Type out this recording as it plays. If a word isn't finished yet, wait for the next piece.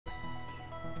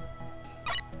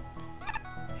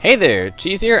Hey there,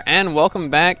 Cheese here, and welcome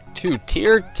back to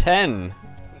Tier 10,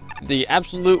 the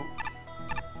absolute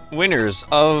winners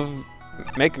of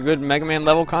Make a Good Mega Man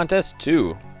Level Contest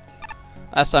 2.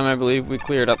 Last time I believe we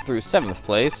cleared up through 7th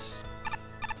place.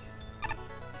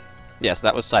 Yes,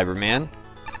 that was Cyberman.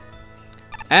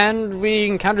 And we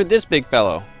encountered this big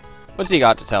fellow. What's he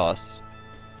got to tell us?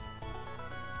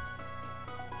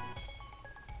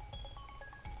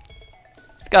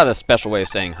 He's got a special way of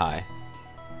saying hi.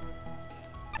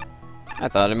 I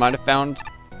thought I might have found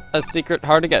a secret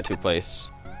hard-to-get-to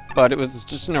place. But it was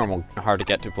just a normal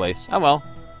hard-to-get-to place. Oh well.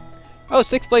 Oh,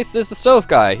 6th place is the Stove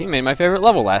Guy. He made my favorite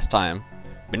level last time.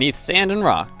 Beneath Sand and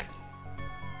Rock.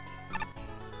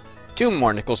 2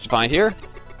 more nickels to find here.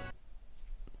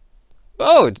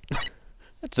 Oh!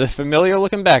 That's a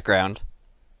familiar-looking background.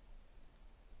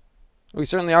 We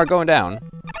certainly are going down.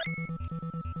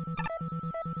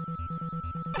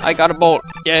 I got a bolt!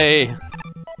 Yay!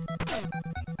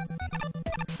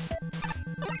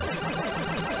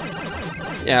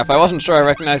 Yeah, if I wasn't sure I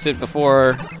recognized it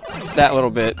before that little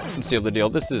bit, sealed the deal.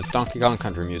 This is Donkey Kong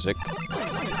Country music.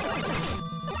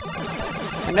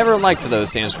 I never liked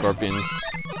those sand scorpions.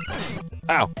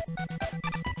 Ow!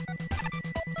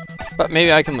 But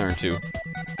maybe I can learn to.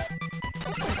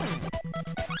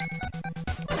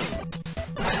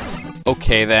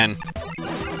 Okay then.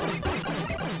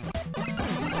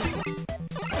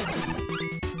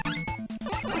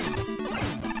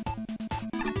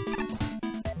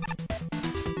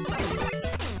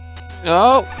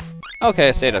 Oh! Okay,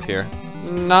 I stayed up here.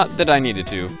 Not that I needed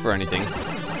to, for anything.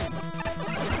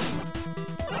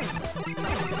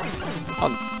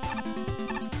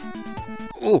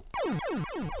 Ooh!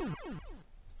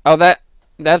 Oh,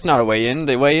 that's not a way in.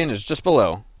 The way in is just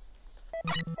below.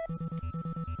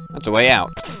 That's a way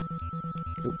out.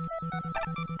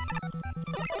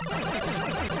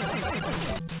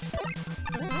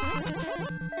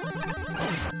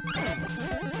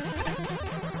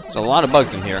 There's a lot of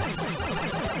bugs in here.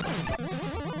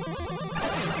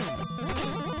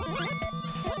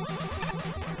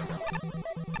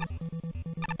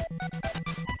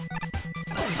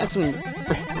 That's some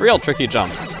real tricky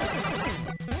jumps.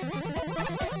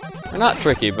 They're not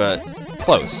tricky, but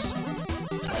close.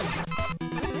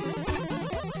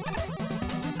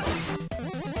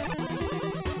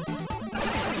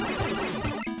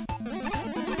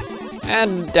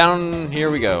 And down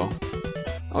here we go.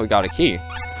 Oh, we got a key.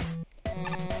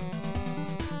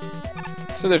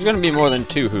 So there's going to be more than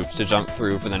 2 hoops to jump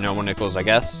through for the normal nickels, I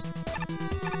guess.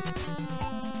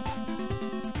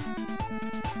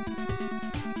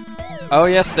 Oh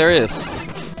yes, there is.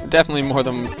 Definitely more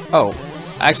than... Oh,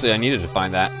 actually I needed to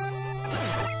find that.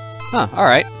 Huh,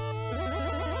 alright.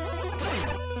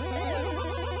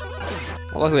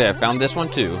 Well, luckily I found this one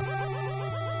too.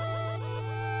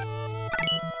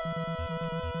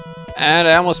 And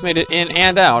I almost made it in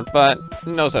and out, but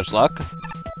no such luck.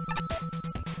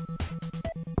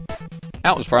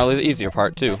 That was probably the easier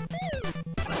part too.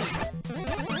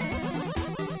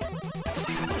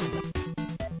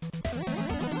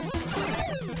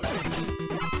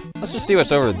 Let's just see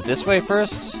what's over this way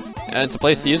first. It's a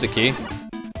place to use a key.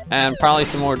 And probably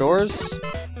some more doors.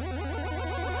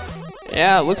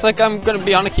 Yeah, it looks like I'm gonna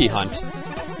be on a key hunt.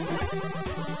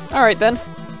 Alright then.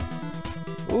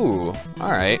 Ooh,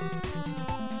 alright.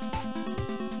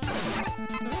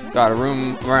 Got a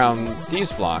room around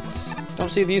these blocks.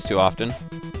 Don't see these too often.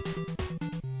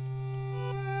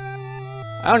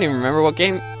 I don't even remember what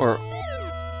game, or...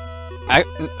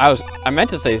 I meant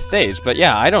to say stage, but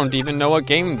yeah, I don't even know what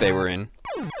game they were in.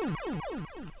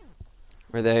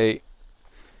 Were they...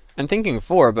 I'm thinking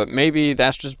 4, but maybe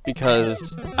that's just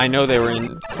because I know they were in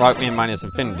Rockman Minus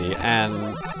Infinity,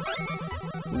 and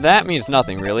that means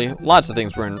nothing, really. Lots of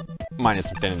things were in Minus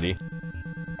Infinity.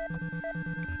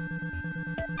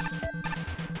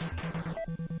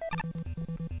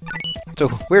 It's a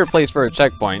weird place for a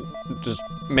checkpoint, just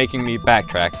making me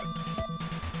backtrack.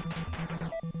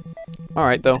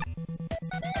 Alright, though.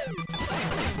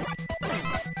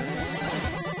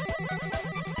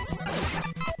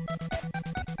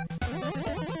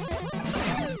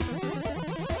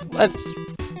 Let's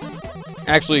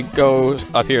actually go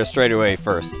up here straight away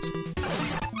first.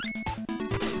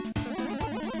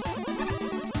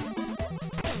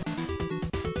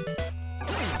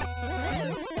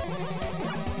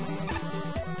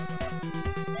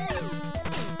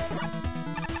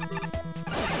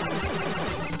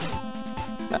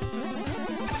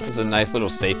 There's a nice little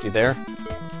safety there.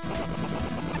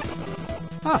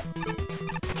 Huh.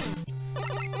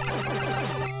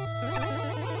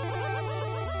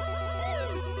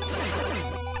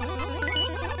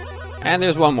 And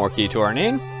there's one more key to our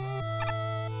name.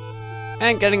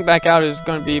 And getting back out is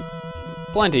going to be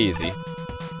plenty easy.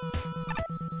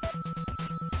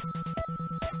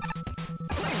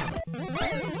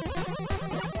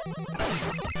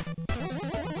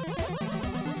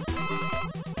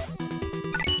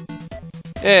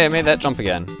 Yeah, I made that jump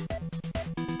again.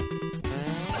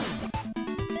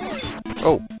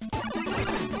 Oh.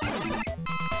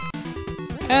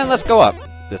 And let's go up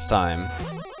this time.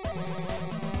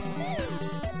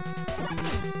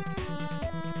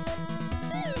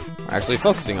 We're actually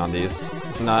focusing on these.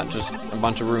 It's not just a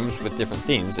bunch of rooms with different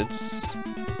themes, it's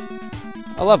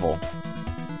a level.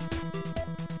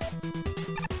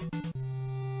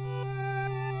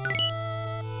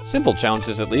 Simple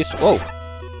challenges at least. Whoa!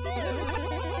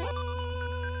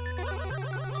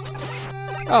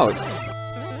 Oh.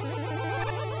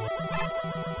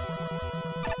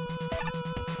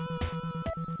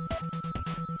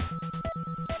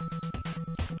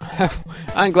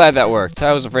 I'm glad that worked.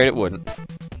 I was afraid it wouldn't.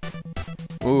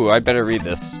 Ooh, I'd better read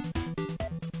this.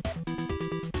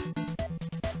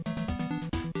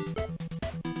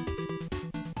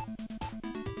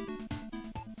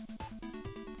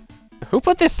 Who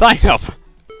put this sign up?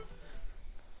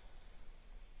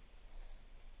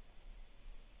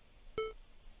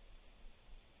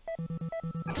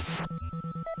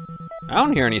 I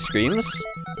don't hear any screams.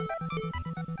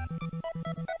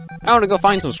 I want to go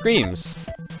find some screams.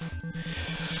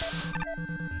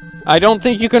 I don't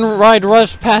think you can ride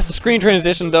Rush past the screen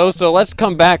transition though, so let's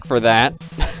come back for that.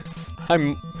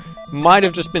 I might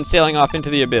have just been sailing off into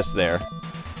the abyss there.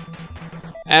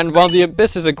 And while the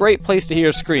abyss is a great place to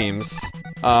hear screams,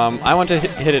 I want to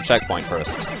hit a checkpoint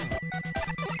first.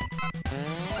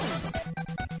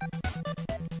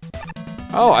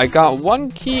 Oh, I got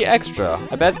 1 key extra.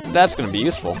 I bet that's gonna be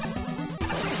useful.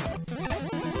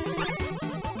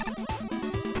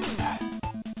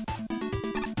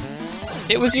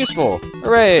 It was useful!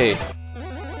 Hooray!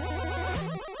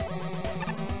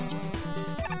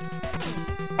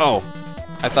 Oh,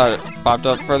 I thought it popped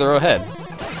up further ahead.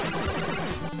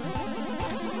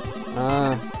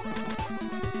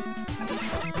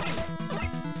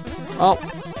 Well,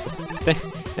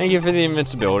 thank you for the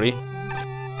invincibility.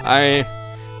 I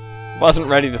wasn't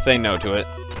ready to say no to it.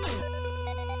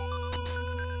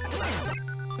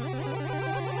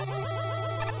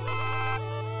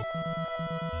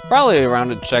 Probably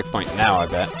around a checkpoint now, I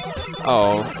bet.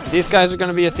 Oh, these guys are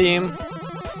gonna be a theme?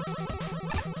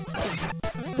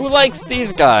 Who likes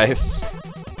these guys?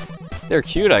 They're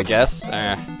cute, I guess.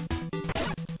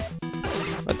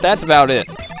 But that's about it.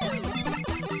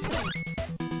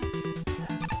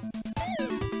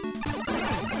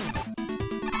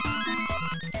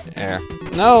 There.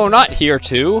 No, not here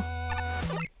too!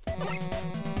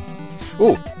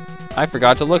 Ooh, I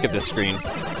forgot to look at this screen.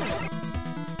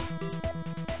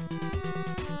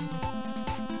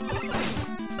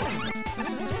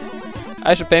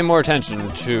 I should pay more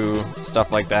attention to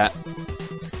stuff like that.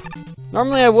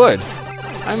 Normally I would.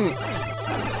 I'm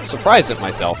surprised at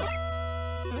myself.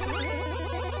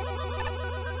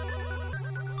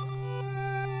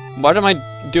 What am I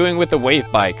doing with the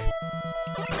wave bike?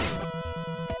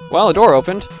 Well, a door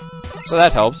opened, so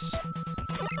that helps.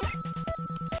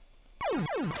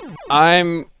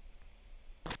 I'm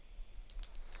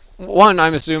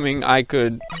assuming I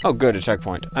could... Oh, good, a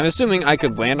checkpoint. I'm assuming I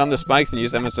could land on the spikes and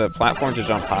use them as a platform to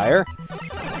jump higher.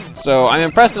 So I'm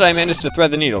impressed that I managed to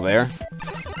thread the needle there.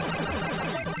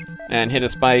 And hit a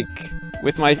spike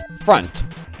with my front.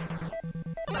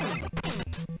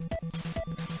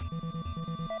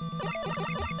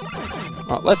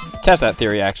 Well, let's test that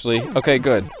theory, actually. Okay,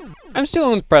 good. I'm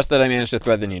still impressed that I managed to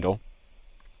thread the needle.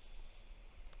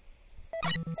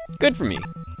 Good for me.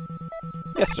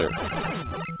 Yes, sir.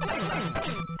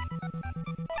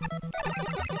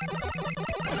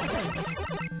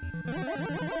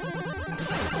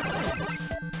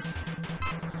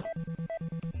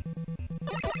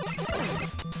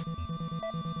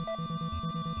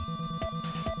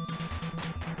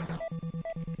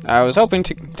 I was hoping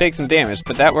to take some damage,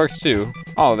 but that works too.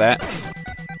 All of that.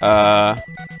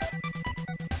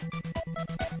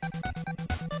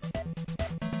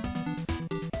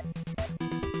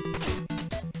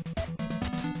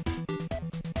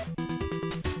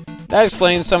 That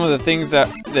explains some of the things that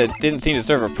didn't seem to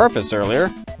serve a purpose earlier.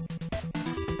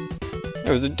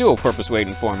 There was a dual purpose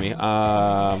waiting for me.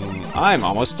 I'm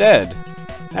almost dead.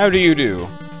 How do you do?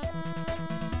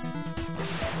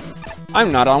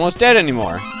 I'm not almost dead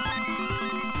anymore.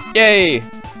 Yay!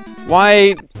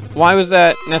 Why was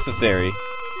that necessary?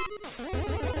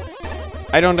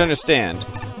 I don't understand.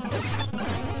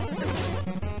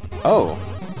 Oh.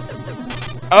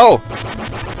 Oh!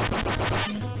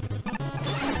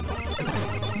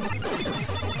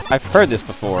 I've heard this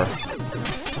before,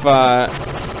 but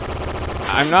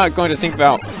I'm not going to think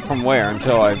about from where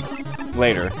until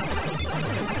later.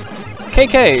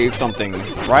 KK something.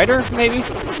 Ryder, maybe?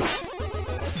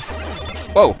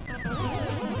 Whoa.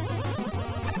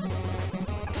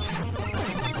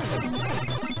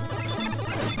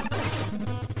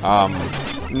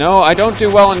 No, I don't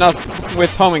do well enough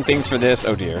with homing things for this.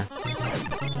 Oh dear.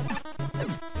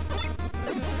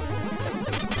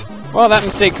 Well, that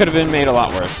mistake could have been made a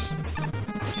lot worse.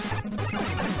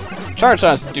 Charge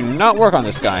shots do not work on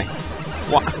this guy.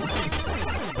 What?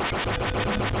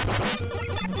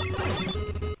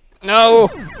 No!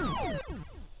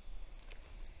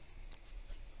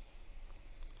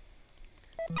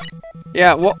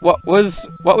 Yeah, what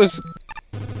was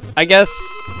I guess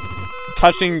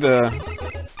touching the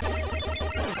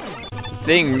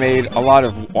thing made a lot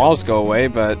of walls go away,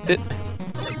 but it...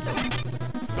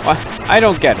 I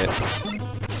don't get it.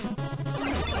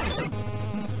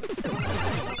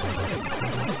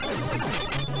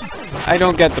 I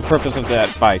don't get the purpose of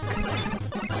that bike.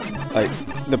 Like,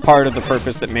 the part of the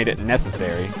purpose that made it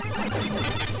necessary.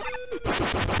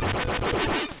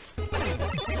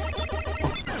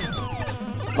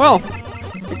 Well,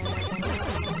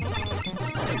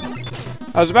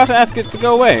 I was about to ask it to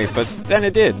go away, but then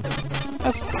it did.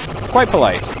 That's quite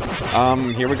polite.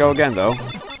 Here we go again, though.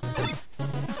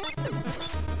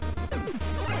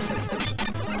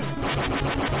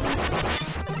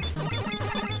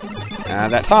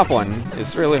 That top one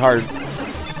is really hard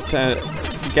to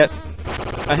get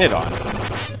a hit on.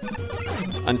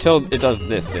 Until it does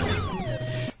this thing.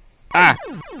 Ah!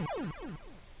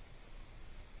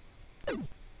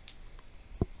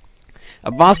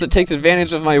 A boss that takes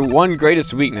advantage of my one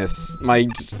greatest weakness, my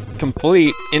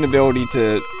complete inability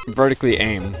to vertically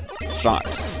aim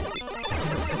shots.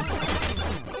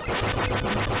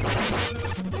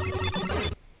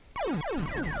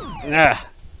 Ah.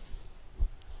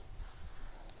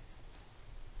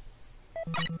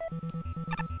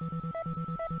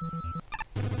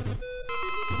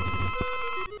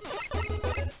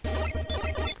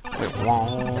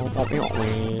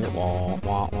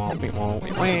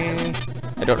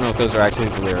 I don't know if those are actually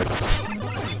the lyrics.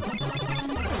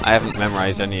 I haven't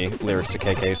memorized any lyrics to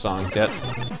KK songs yet.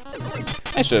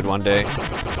 I should one day.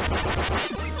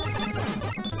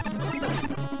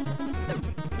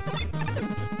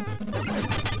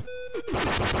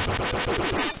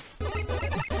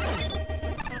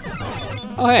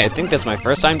 Oh hey, I think that's my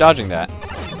first time dodging that.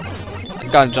 I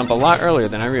gotta jump a lot earlier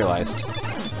than I realized.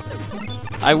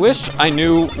 I wish I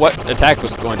knew what attack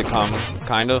was going to come,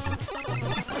 kind of.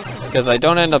 Because I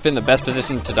don't end up in the best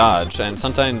position to dodge, and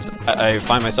sometimes I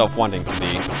find myself wanting to be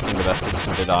in the best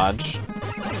position to dodge.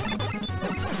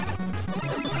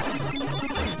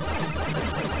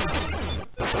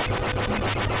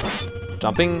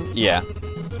 Jumping? Yeah.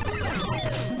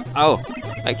 Oh,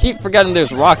 I keep forgetting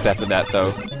there's rocks after that,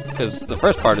 though. Because the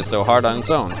first part is so hard on its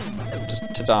own.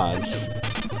 Just to dodge.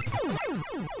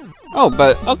 Oh,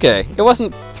 but, okay. It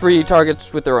wasn't 3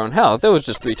 targets with their own health. It was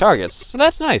just 3 targets. So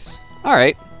that's nice.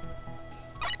 Alright.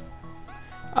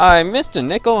 I missed a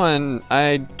nickel and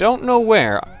I don't know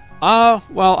where.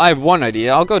 Well, I have one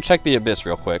idea. I'll go check the abyss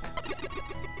real quick.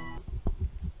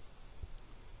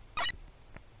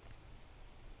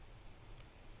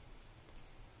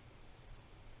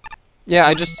 Yeah,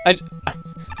 I just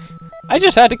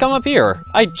had to come up here.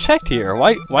 I checked here.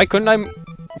 Why couldn't I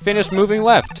finish moving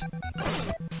left?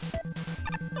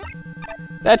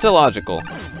 That's illogical.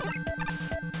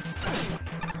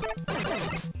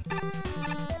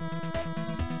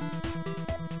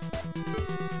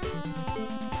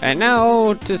 And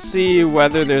now to see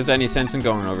whether there's any sense in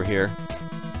going over here.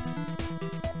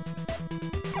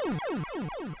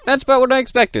 That's about what I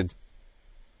expected.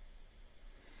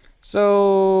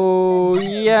 So,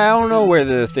 yeah, I don't know where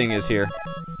the thing is here.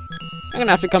 I'm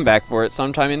gonna have to come back for it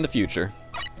sometime in the future.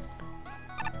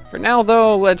 For now,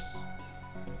 though, let's...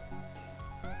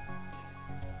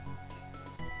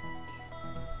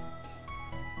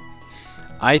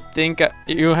 I think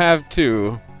you have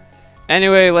too.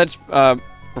 Anyway, let's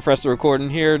refresh the recording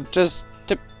here. Just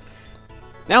to...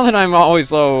 Now that I'm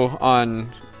always low on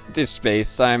this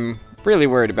space, I'm really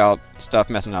worried about stuff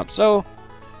messing up, so...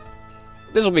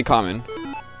 This will be common.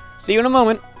 See you in a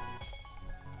moment.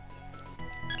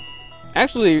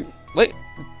 Actually,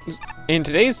 in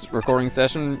today's recording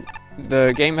session,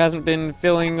 the game hasn't been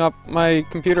filling up my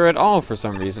computer at all for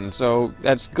some reason, so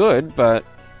that's good, but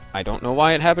I don't know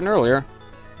why it happened earlier.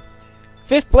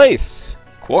 5th place!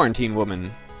 Quarantine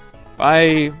Woman.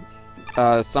 By,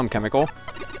 some chemical.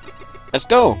 Let's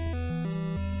go!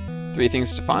 3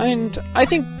 things to find. I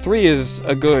think 3 is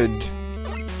a good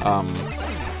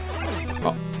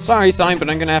Well, sorry, sign, but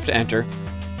I'm gonna have to enter.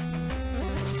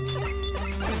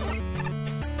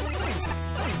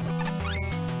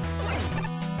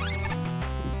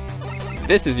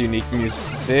 This is unique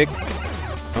music.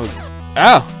 Oh,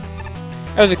 ow!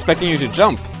 I was expecting you to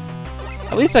jump.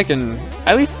 At least I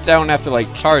don't have to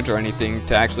like charge or anything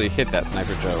to actually hit that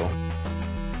Sniper Joe.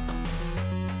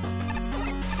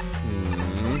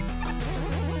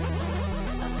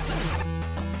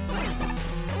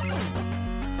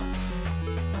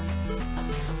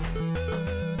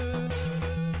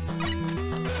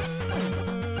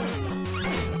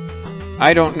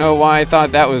 I don't know why I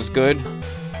thought that was good.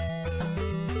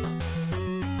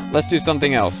 Let's do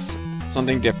something else.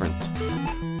 Something different.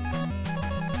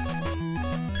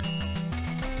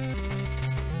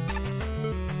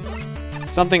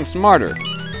 Something smarter,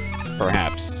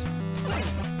 perhaps.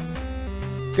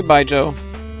 Goodbye, Joe.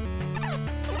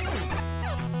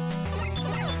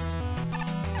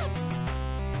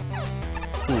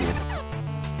 Ooh.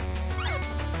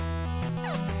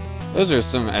 Those are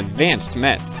some advanced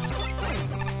Mets.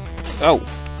 Oh.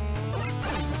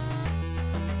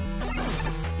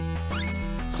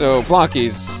 So,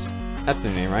 Blockies, that's the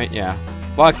name, right? Yeah.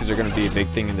 Blockies are going to be a big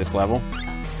thing in this level.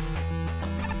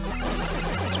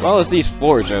 As well as these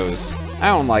Floor Joes. I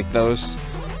don't like those.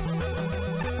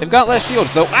 They've got less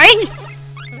shields, though.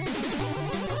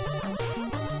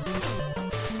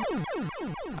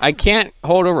 I can't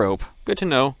hold a rope. Good to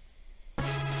know.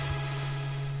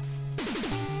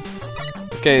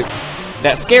 Okay,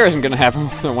 that scare isn't going to happen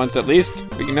more than once at least.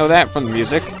 We can know that from the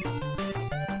music.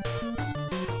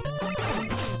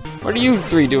 What are you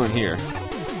three doing here?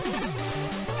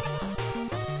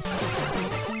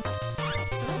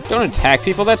 Don't attack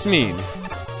people, that's mean.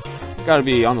 You gotta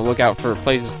be on the lookout for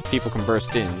places that people can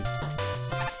burst in.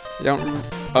 You don't...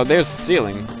 Oh, there's the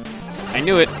ceiling. I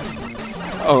knew it.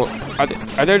 Oh,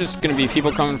 are there just gonna be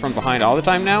people coming from behind all the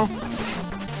time now?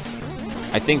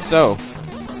 I think so.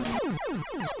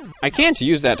 I can't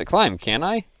use that to climb, can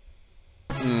I?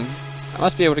 I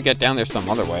must be able to get down there some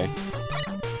other way.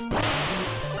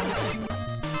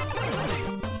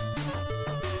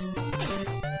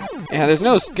 Yeah, there's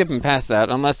no skipping past that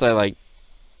unless I, like,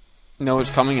 know it's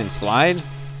coming and slide.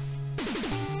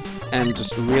 And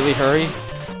just really hurry.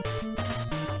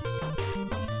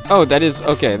 Oh, that is...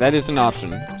 Okay, that is an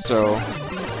option. So...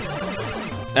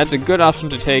 That's a good option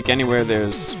to take anywhere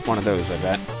there's one of those, I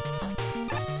bet.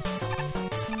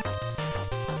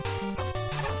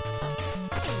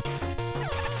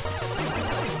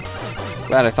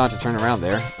 Glad I thought to turn around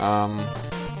there.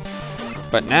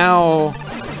 But now...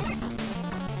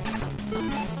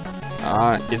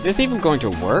 is this even going to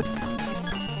work?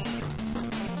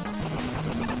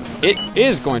 It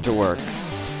is going to work.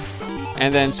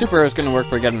 And then Super Arrow is going to work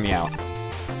for getting me out.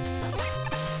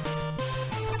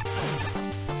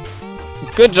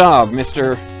 Good job,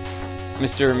 Mr.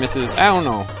 Mrs. I don't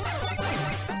know.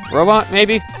 Robot,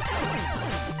 maybe?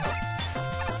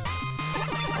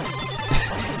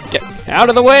 Get out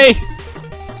of the way!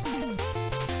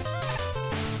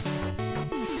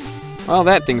 Well,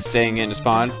 that thing's staying in to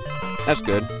spawn. That's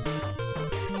good.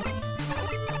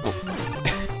 Oh.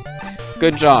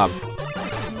 Good job.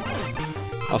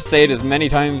 I'll say it as many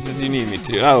times as you need me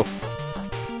to. Oh.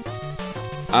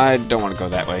 I don't want to go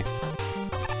that way.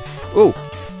 Ooh.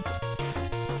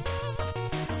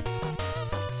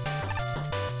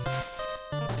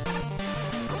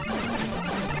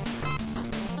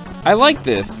 I like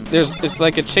this. It's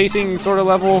like a chasing sort of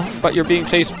level, but you're being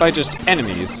chased by just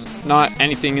enemies, not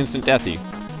anything instant deathy.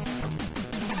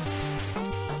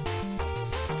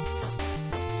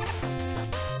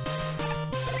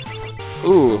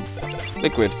 Ooh,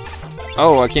 liquid.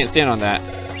 Oh, I can't stand on that.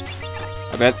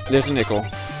 I bet there's a nickel.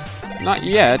 Not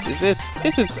yet. Is this?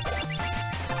 This is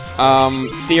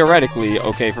theoretically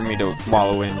okay for me to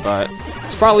wallow in, but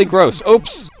it's probably gross.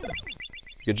 Oops.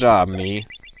 Good job, me.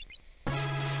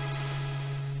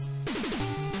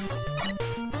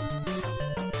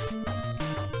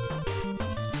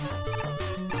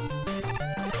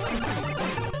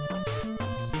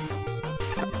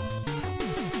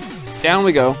 Down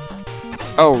we go.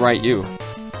 Oh, right, you.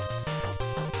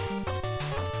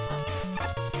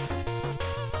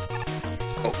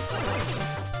 Oh.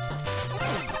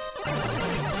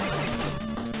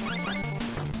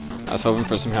 I was hoping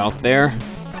for some health there.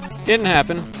 Didn't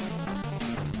happen.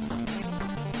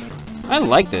 I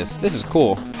like this. This is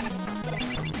cool.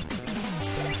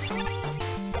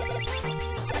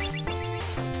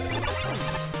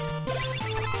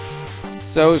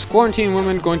 So is Quarantine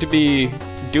Woman going to be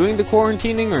doing the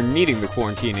quarantining or needing the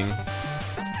quarantining?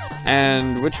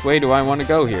 And which way do I want to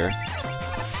go here?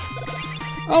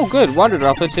 Oh, good. Water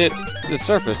droplets hit the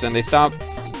surface and they stop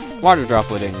water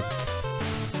dropleting.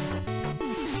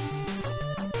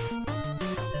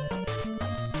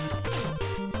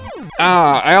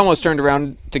 Ah, I almost turned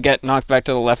around to get knocked back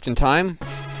to the left in time.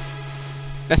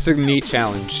 That's a neat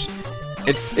challenge.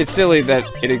 It's silly that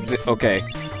it exists. Okay.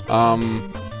 Not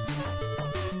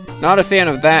a fan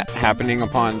of that happening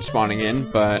upon spawning in,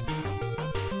 but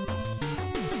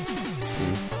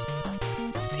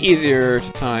it's easier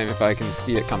to time if I can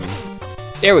see it coming.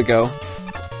 There we go.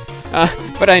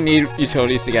 But I need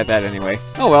utilities to get that anyway.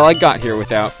 Oh well, I got here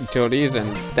without utilities,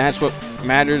 and that's what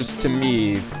matters to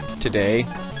me today.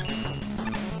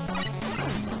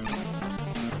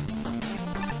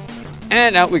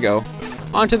 And out we go.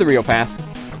 Onto the real path.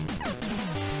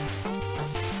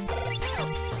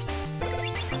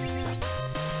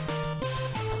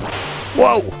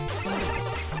 Whoa!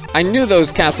 I knew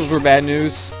those capsules were bad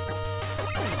news.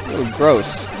 Oh,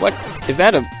 gross. What? Is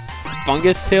that a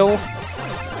fungus hill?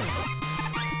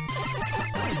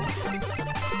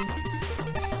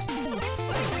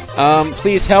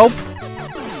 Please help?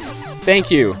 Thank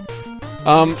you.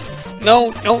 No,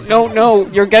 no, no, no!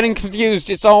 You're getting confused.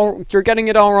 You're getting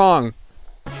it all wrong.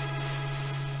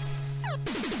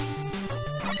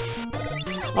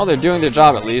 Well, they're doing their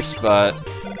job at least, but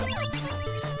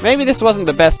maybe this wasn't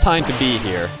the best time to be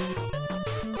here.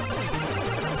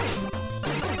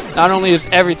 Not only is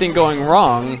everything going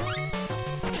wrong,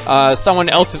 someone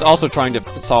else is also trying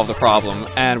to solve the problem,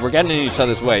 and we're getting in each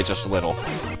other's way just a little.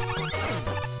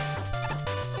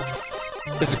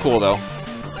 This is cool, though.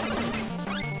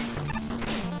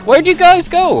 Where'd you guys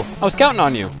go? I was counting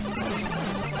on you.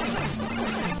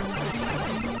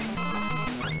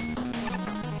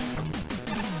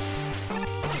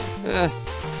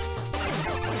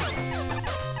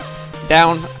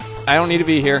 Down. I don't need to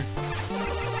be here.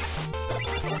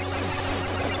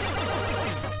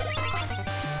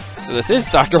 So this is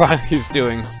Dr. Wily's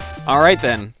doing. Alright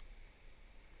then.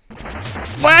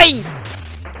 Why?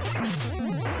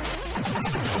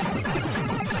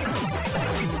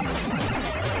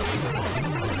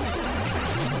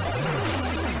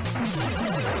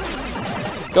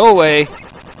 Go away.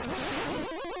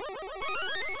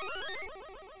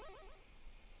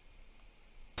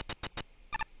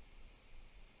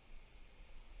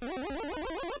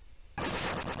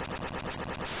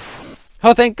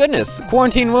 Oh, thank goodness. The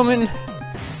quarantine woman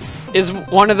is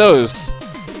one of those.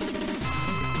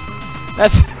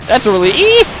 That's a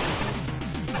relief.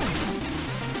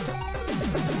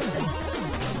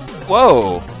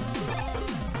 Whoa.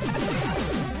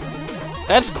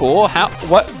 That's cool.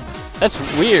 What? That's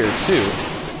weird, too.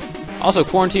 Also,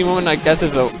 Quarantine Woman, I guess,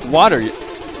 is a water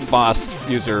boss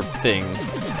user thing.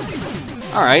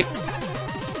 Alright.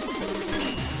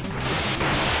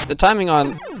 The timing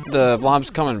on the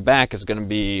blobs coming back is gonna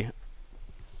be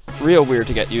real weird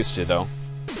to get used to, though.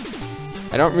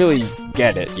 I don't really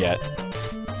get it yet.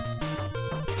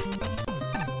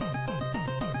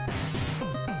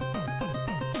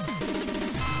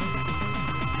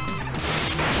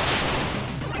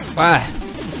 Ah.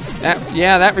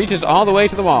 That reaches all the way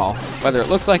to the wall, whether it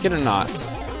looks like it or not.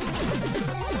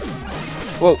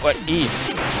 Whoa, what?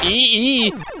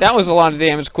 E. That was a lot of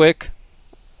damage quick.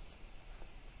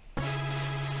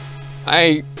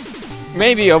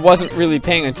 Maybe I wasn't really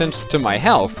paying attention to my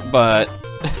health, but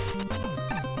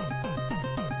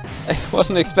I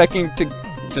wasn't expecting to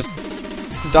just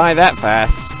die that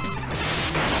fast.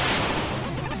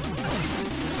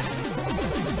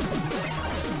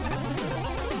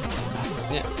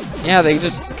 Yeah, they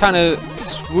just kind of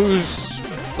swoosh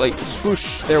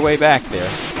their way back there.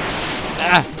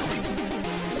 Ah!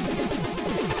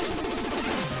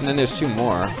 And then there's two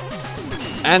more.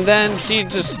 And then she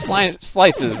just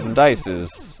slices and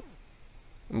dices.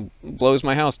 And blows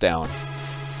my house down.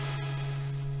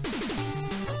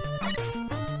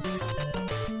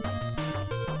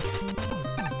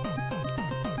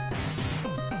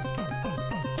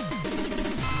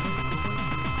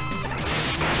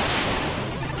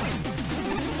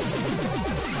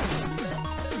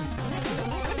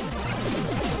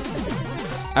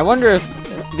 I wonder if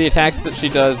the attacks that she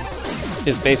does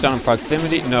is based on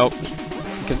proximity. Nope,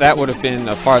 because that would have been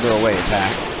a farther away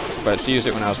attack, but she used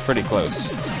it when I was pretty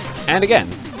close. And again.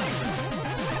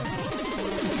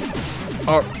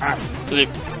 Oh,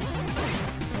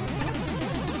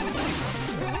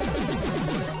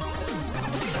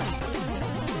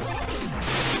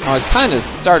 I kind of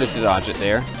started to dodge it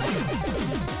there.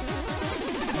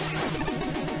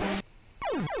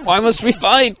 Why must we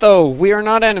fight, though? We are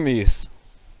not enemies.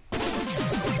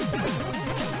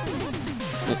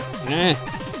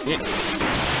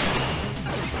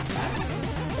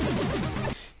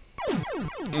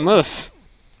 Muff.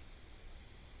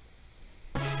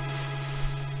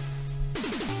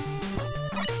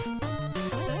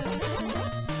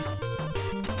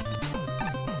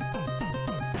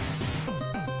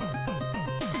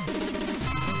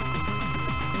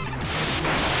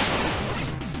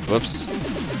 Whoops.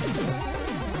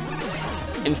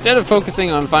 Instead of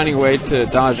focusing on finding a way to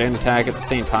dodge and attack at the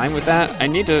same time with that, I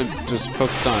need to just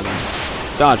focus on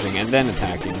dodging and then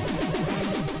attacking.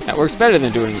 That works better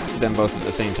than doing them both at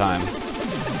the same time.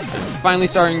 I'm finally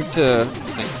starting to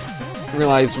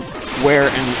realize where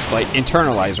and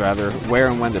internalize rather where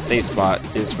and when the safe spot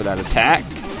is for that attack.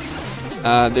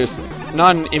 There's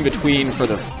not an in-between for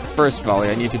the first volley.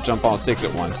 I need to jump all 6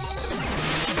 at once.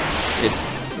 It's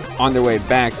on their way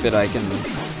back that I can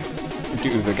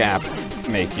do the gap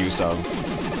make use of.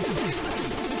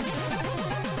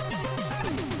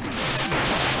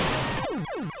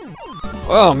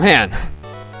 Oh man,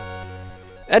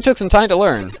 that took some time to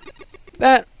learn.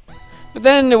 But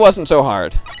then it wasn't so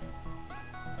hard.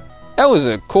 That was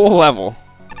a cool level.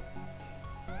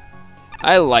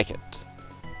 I like it.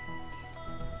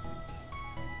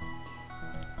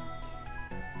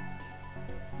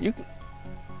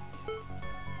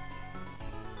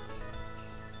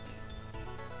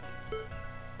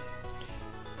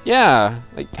 Yeah,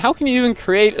 like, how can you even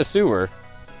create a sewer?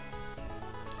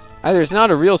 Either it's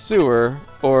not a real sewer,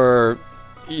 or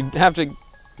you'd have to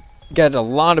get a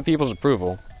lot of people's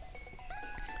approval.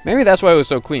 Maybe that's why it was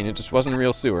so clean, it just wasn't a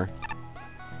real sewer.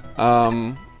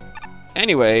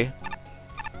 Anyway.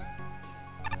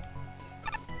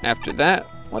 After that,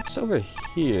 what's over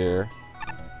here?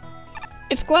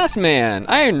 It's Glassman!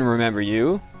 I remember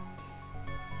you.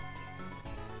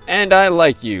 And I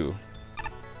like you.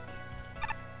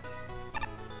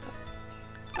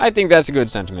 I think that's a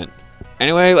good sentiment.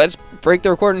 Anyway, let's break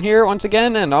the recording here once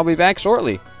again, and I'll be back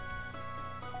shortly.